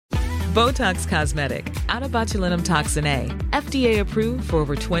Botox Cosmetic, out of botulinum toxin A, FDA approved for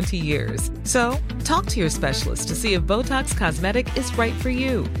over 20 years. So, talk to your specialist to see if Botox Cosmetic is right for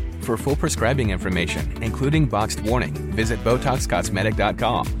you. For full prescribing information, including boxed warning, visit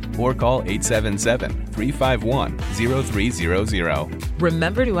BotoxCosmetic.com or call 877-351-0300.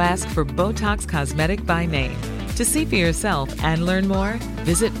 Remember to ask for Botox Cosmetic by name. To see for yourself and learn more,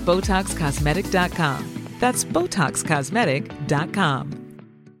 visit BotoxCosmetic.com. That's BotoxCosmetic.com.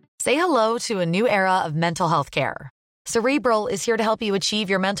 Say hello to a new era of mental health care. Cerebral is here to help you achieve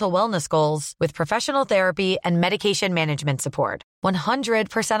your mental wellness goals with professional therapy and medication management support.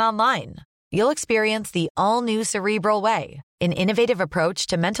 100% online. You'll experience the all-new Cerebral Way, an innovative approach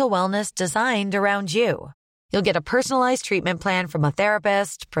to mental wellness designed around you. You'll get a personalized treatment plan from a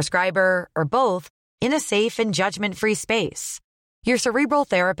therapist, prescriber, or both in a safe and judgment-free space. Your Cerebral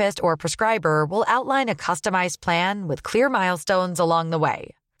therapist or prescriber will outline a customized plan with clear milestones along the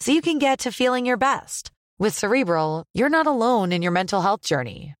way, so you can get to feeling your best. With Cerebral, you're not alone in your mental health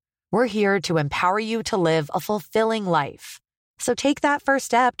journey. We're here to empower you to live a fulfilling life. So take that first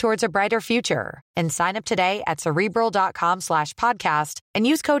step towards a brighter future and sign up today at Cerebral.com/podcast and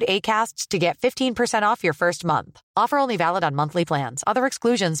use code ACAST to get 15% off your first month. Offer only valid on monthly plans. Other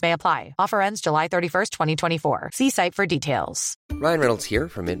exclusions may apply. Offer ends July 31st, 2024. See site for details. Ryan Reynolds here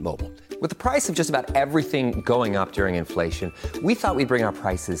from Mint Mobile. With the price of just about everything going up during inflation, we thought we'd bring our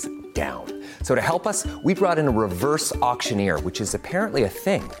prices down. So to help us, we brought in a reverse auctioneer, which is apparently a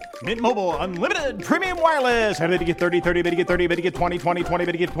thing. Mint Mobile Unlimited Premium Wireless. How to get 30, 30, bit to get 30, bit to get 20, 20, 20,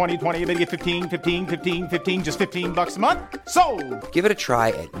 bit to get 20, 20, bit to get 15, 15, 15, 15, just $15 a month? Sold! Give it a try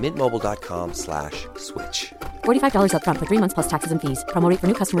at mintmobile.com/switch. $45 up front for 3 months plus taxes and fees. Promo rate for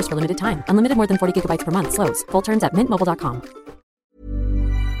new customers for limited time. Unlimited more than 40 gigabytes per month. Slows full terms at mintmobile.com.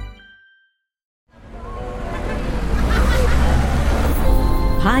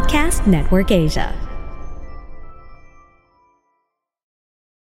 Podcast Network Asia.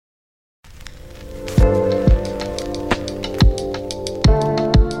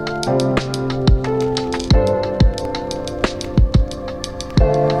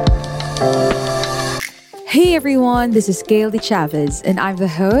 Hey everyone, this is Gail De Chavez, and I'm the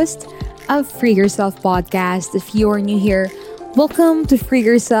host of Free Yourself Podcast. If you are new here, welcome to Free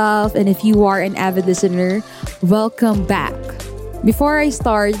Yourself, and if you are an avid listener, welcome back. Before I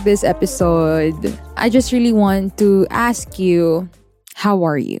start this episode, I just really want to ask you, how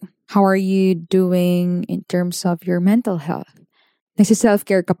are you? How are you doing in terms of your mental health?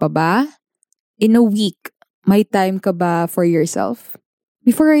 Nagsi-self-care ka pa ba? In a week, may time ka ba for yourself?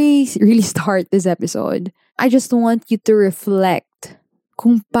 Before I really start this episode, I just want you to reflect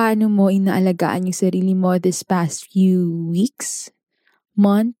kung paano mo inaalagaan yung sarili mo this past few weeks,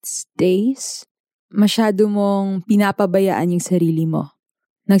 months, days. Masyado mong pinapabayaan yung sarili mo.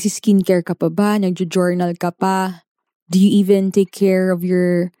 Nagsi-skincare ka pa ba? Nagjo-journal ka pa? Do you even take care of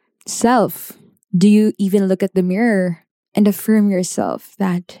yourself? Do you even look at the mirror and affirm yourself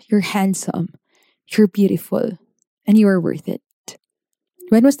that you're handsome, you're beautiful, and you are worth it?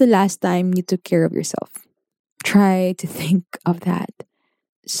 When was the last time you took care of yourself? Try to think of that.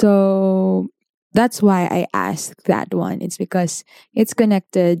 So that's why I asked that one. It's because it's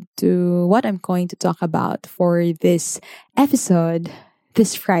connected to what I'm going to talk about for this episode,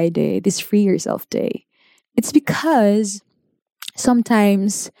 this Friday, this Free Yourself Day. It's because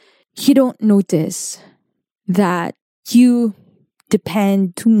sometimes you don't notice that you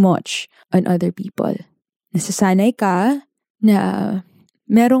depend too much on other people. Nasasanay ka na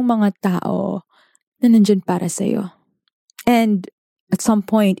merong mga tao na nandyan para sa'yo. And at some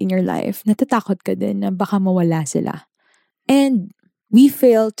point in your life, natatakot ka din na baka mawala sila. And we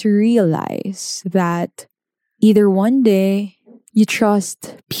fail to realize that either one day, you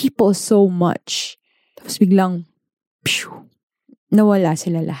trust people so much, tapos biglang, phew, nawala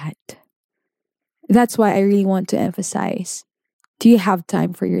sila lahat. That's why I really want to emphasize, do you have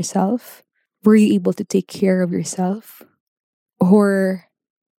time for yourself? Were you able to take care of yourself? Or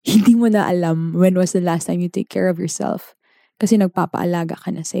hindi mo na alam when was the last time you take care of yourself kasi nagpapaalaga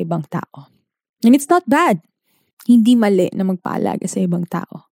ka na sa ibang tao. And it's not bad. Hindi mali na magpaalaga sa ibang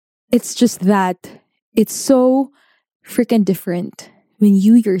tao. It's just that it's so freaking different when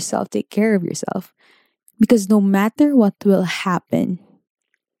you yourself take care of yourself. Because no matter what will happen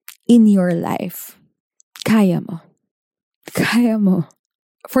in your life, kaya mo. Kaya mo.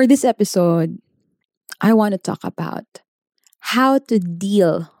 For this episode, I want to talk about how to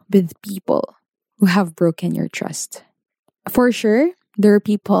deal with people who have broken your trust. For sure, there are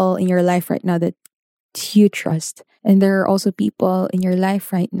people in your life right now that you trust. And there are also people in your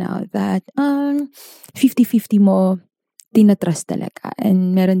life right now that 50-50 mo tinatrust talaga.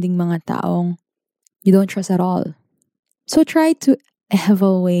 And meron ding mga taong you don't trust at all. So try to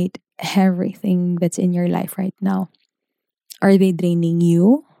evaluate everything that's in your life right now. Are they draining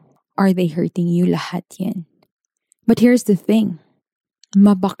you? Are they hurting you? Lahat yan. But here's the thing.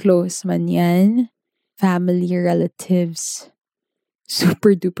 Mapa-close man yan, family, relatives,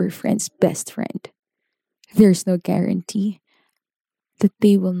 super duper friends, best friend. There's no guarantee that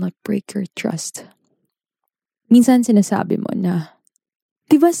they will not break your trust. Minsan sinasabi mo na,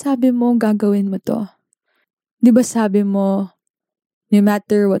 di ba sabi mo gagawin mo to? Di ba sabi mo, no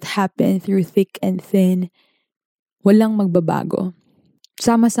matter what happened through thick and thin, walang magbabago.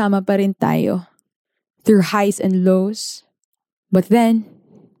 Sama-sama pa rin tayo through highs and lows. But then,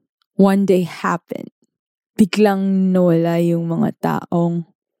 one day happened. Biglang nawala yung mga taong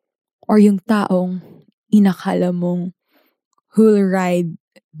or yung taong inakala mong who'll ride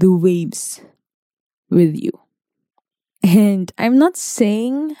the waves with you. And I'm not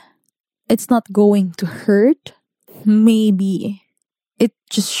saying it's not going to hurt. Maybe it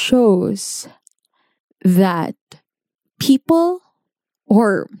just shows that people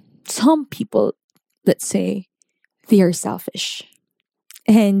or some people, let's say, they are selfish.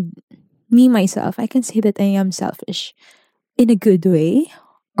 And me, myself, I can say that I am selfish in a good way.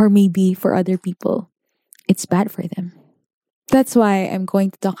 Or maybe for other people, it's bad for them. That's why I'm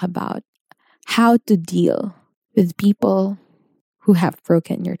going to talk about how to deal with people who have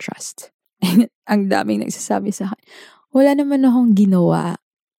broken your trust. Ang daming nagsasabi sa akin, wala naman akong ginawa,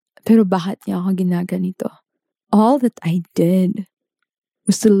 pero bakit niya ako ginaganito? All that I did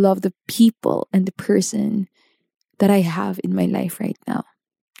was to love the people and the person that I have in my life right now.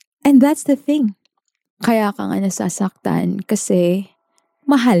 And that's the thing. Kaya ka nga nasasaktan kasi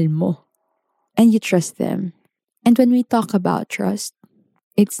mahal mo. And you trust them. And when we talk about trust,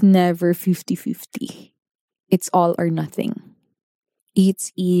 it's never 50-50. It's all or nothing.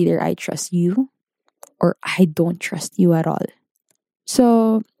 It's either I trust you or I don't trust you at all.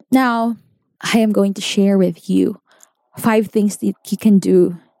 So now I am going to share with you 5 things that you can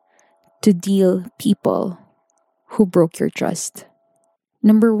do to deal people who broke your trust.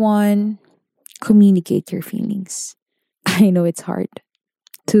 Number 1, communicate your feelings. I know it's hard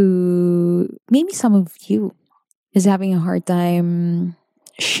to, maybe some of you is having a hard time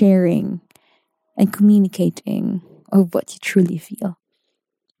sharing and communicating of what you truly feel.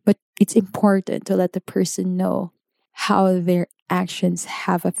 But it's important to let the person know how their actions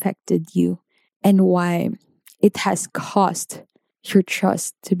have affected you and why it has caused your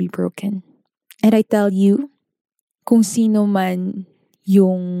trust to be broken. And I tell you, kung sino man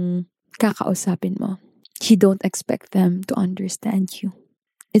yung kakausapin mo, you don't expect them to understand you.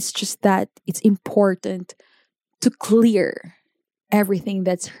 It's just that it's important to clear everything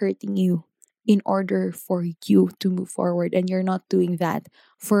that's hurting you in order for you to move forward. And you're not doing that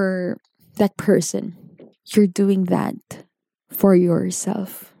for that person. You're doing that for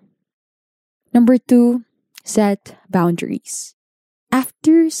yourself. Number 2, set boundaries.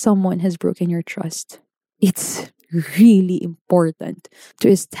 After someone has broken your trust, it's really important to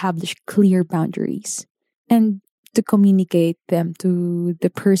establish clear boundaries and to communicate them to the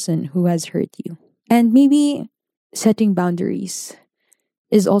person who has hurt you. And maybe setting boundaries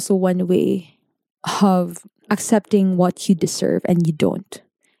is also one way of accepting what you deserve and you don't,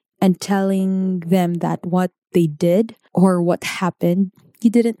 and telling them that what they did or what happened, you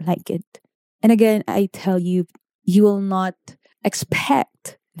didn't like it. And again, I tell you, you will not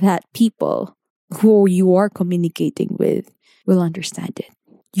expect that people who you are communicating with will understand it.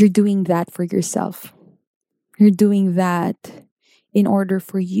 You're doing that for yourself. You're doing that in order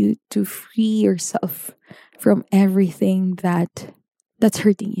for you to free yourself from everything that's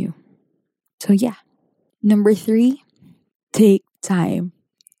hurting you. So yeah. Number 3, take time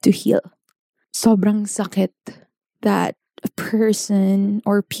to heal. Sobrang sakit that a person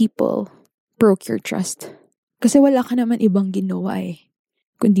or people broke your trust. Kasi wala ka naman ibang ginawa eh.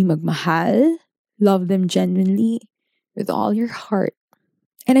 Kundi magmahal, love them genuinely with all your heart.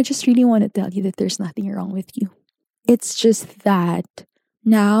 And I just really want to tell you that there's nothing wrong with you. It's just that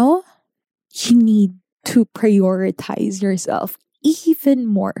now you need to prioritize yourself even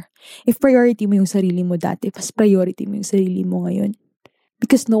more. If priority mo yung sarili mo dati, mas priority mo yung sarili mo ngayon.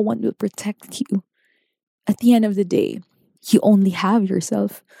 Because no one will protect you. At the end of the day, you only have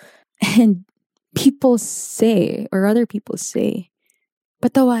yourself. And people say, or other people say,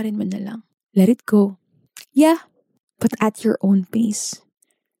 patawarin mo na lang. Let it go. Yeah, but at your own pace.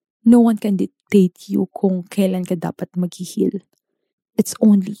 No one can dictate you kung kailan ka dapat mag-heal. It's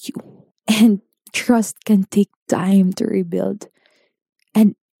only you. And trust can take time to rebuild.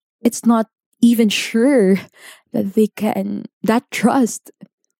 And it's not even sure that trust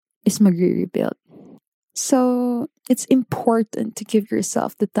is magre-rebuild. So, it's important to give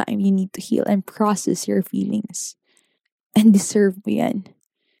yourself the time you need to heal and process your feelings. And deserve mo yan.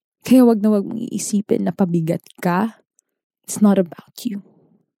 Kaya wag na wag mong iisipin na pabigat ka. It's not about you.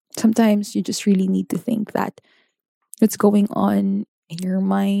 Sometimes you just really need to think that what's going on in your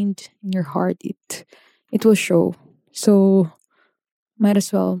mind, in your heart, it will show. So, might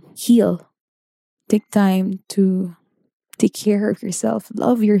as well heal. Take time to take care of yourself.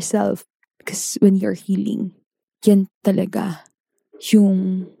 Love yourself. Because when you're healing, yan talaga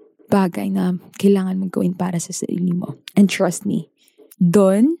yung bagay na kailangan mong gawin para sa sarili mo. And trust me,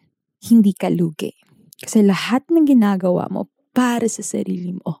 doon, hindi ka lugi. Kasi lahat ng ginagawa mo para sa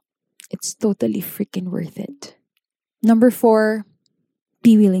sarili mo, it's totally freaking worth it. Number 4,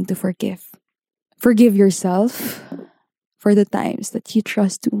 be willing to forgive. Forgive yourself for the times that you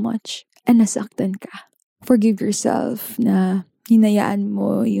trust too much and nasaktan ka. Forgive yourself na hinayaan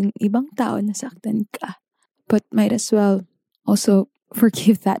mo yung ibang tao na saktan ka. But might as well also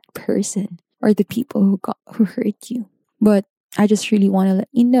forgive that person or the people who hurt you. But I just really want to let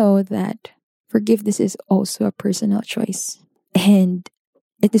you know that forgiveness is also a personal choice. And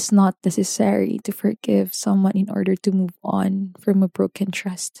it is not necessary to forgive someone in order to move on from a broken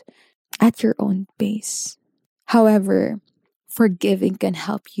trust at your own pace. However, forgiving can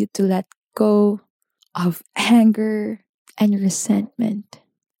help you to let go of anger and resentment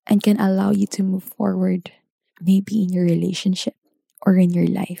and can allow you to move forward, maybe in your relationship or in your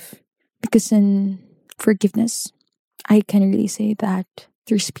life. Because in forgiveness, I can really say that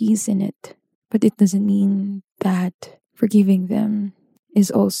there's peace in it, but it doesn't mean that forgiving them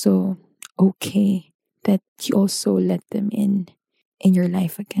is also okay, that you also let them in your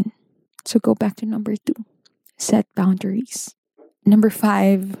life again. So go back to number 2, set boundaries. Number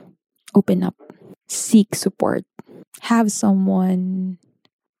 5, open up, seek support. Have someone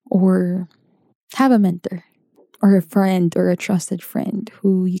or have a mentor or a friend or a trusted friend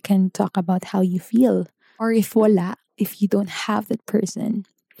who you can talk about how you feel. Or if you don't have that person,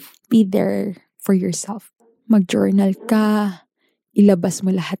 be there for yourself. Mag-journal ka, ilabas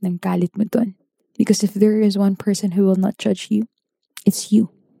mo lahat ng galit mo dun. Because if there is one person who will not judge you, it's you.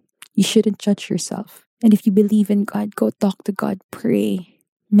 You shouldn't judge yourself. And if you believe in God, go talk to God, pray,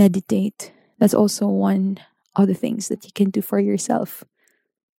 meditate. That's also one of the things that you can do for yourself.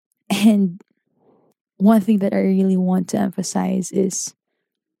 And one thing that I really want to emphasize is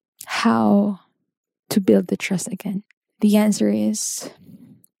how to build the trust again. The answer is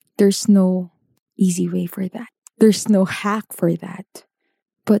there's no easy way for that. There's no hack for that.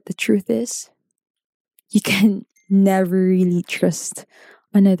 But the truth is, you can never really trust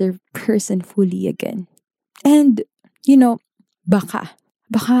another person fully again. And, baka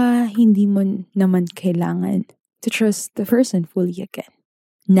hindi mo naman kailangan to trust the person fully again.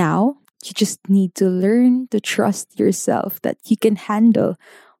 Now, you just need to learn to trust yourself that you can handle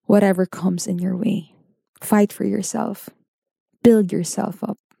whatever comes in your way. Fight for yourself. Build yourself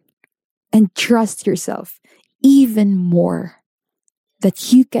up. And trust yourself even more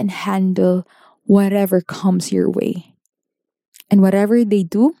that you can handle whatever comes your way. And whatever they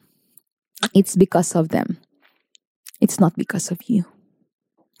do, it's because of them. It's not because of you.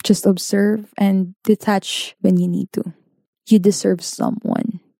 Just observe and detach when you need to. You deserve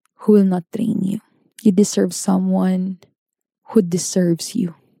someone who will not drain you. You deserve someone who deserves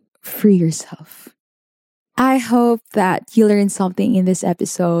you. Free yourself. I hope that you learned something in this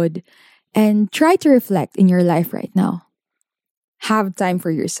episode and try to reflect in your life right now. Have time for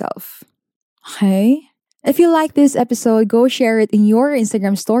yourself. Okay? If you like this episode, go share it in your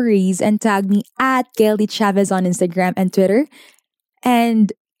Instagram stories and tag me at Gayle Chavez on Instagram and Twitter.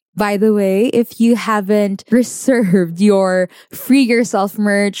 And by the way, if you haven't reserved your Free Yourself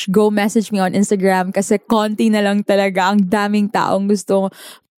merch, go message me on Instagram kasi konti na lang talaga, ang daming taong gusto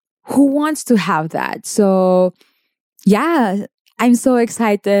who wants to have that. So, yeah, I'm so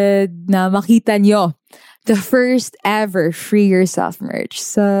excited na makita nyo the first ever Free Yourself merch.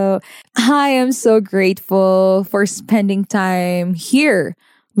 So, I am so grateful for spending time here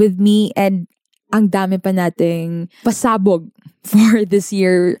with me and ang dami pa nating pasabog for this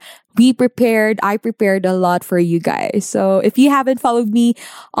year. I prepared a lot for you guys. So if you haven't followed me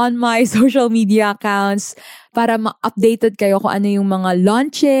on my social media accounts para ma-updated kayo kung ano yung mga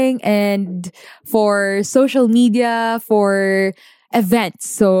launching and for social media, for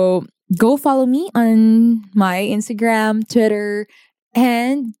events. So go follow me on my Instagram, Twitter,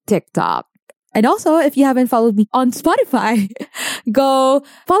 and TikTok. And also, if you haven't followed me on Spotify, go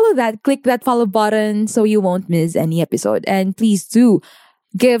follow that. Click that follow button so you won't miss any episode. And please do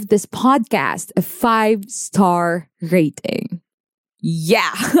give this podcast a 5-star rating.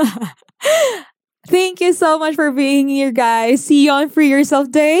 Yeah. Thank you so much for being here, guys. See you on Free Yourself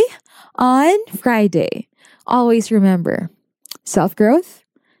Day on Friday. Always remember, self-growth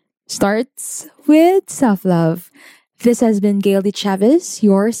starts with self-love. This has been Gayle Chavez,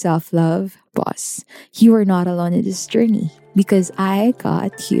 your self-love boss. You are not alone in this journey because I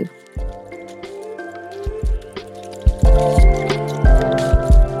got you.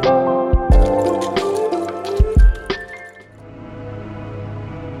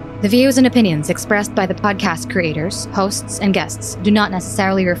 The views and opinions expressed by the podcast creators, hosts, and guests do not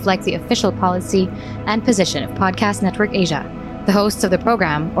necessarily reflect the official policy and position of Podcast Network Asia, the hosts of the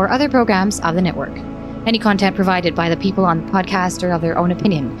program, or other programs of the network. Any content provided by the people on the podcast are of their own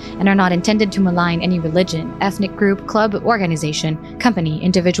opinion and are not intended to malign any religion, ethnic group, club, organization, company,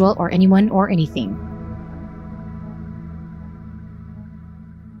 individual, or anyone or anything.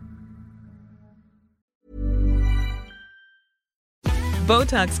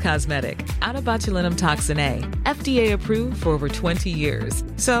 Botox Cosmetic, out of botulinum toxin A, FDA approved for over 20 years.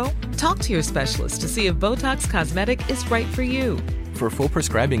 So, talk to your specialist to see if Botox Cosmetic is right for you. For full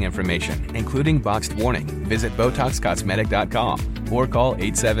prescribing information, including boxed warning, visit BotoxCosmetic.com or call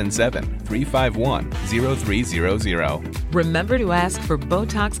 877-351-0300. Remember to ask for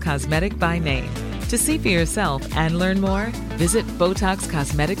Botox Cosmetic by name. To see for yourself and learn more, visit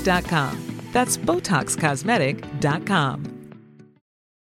BotoxCosmetic.com. That's BotoxCosmetic.com.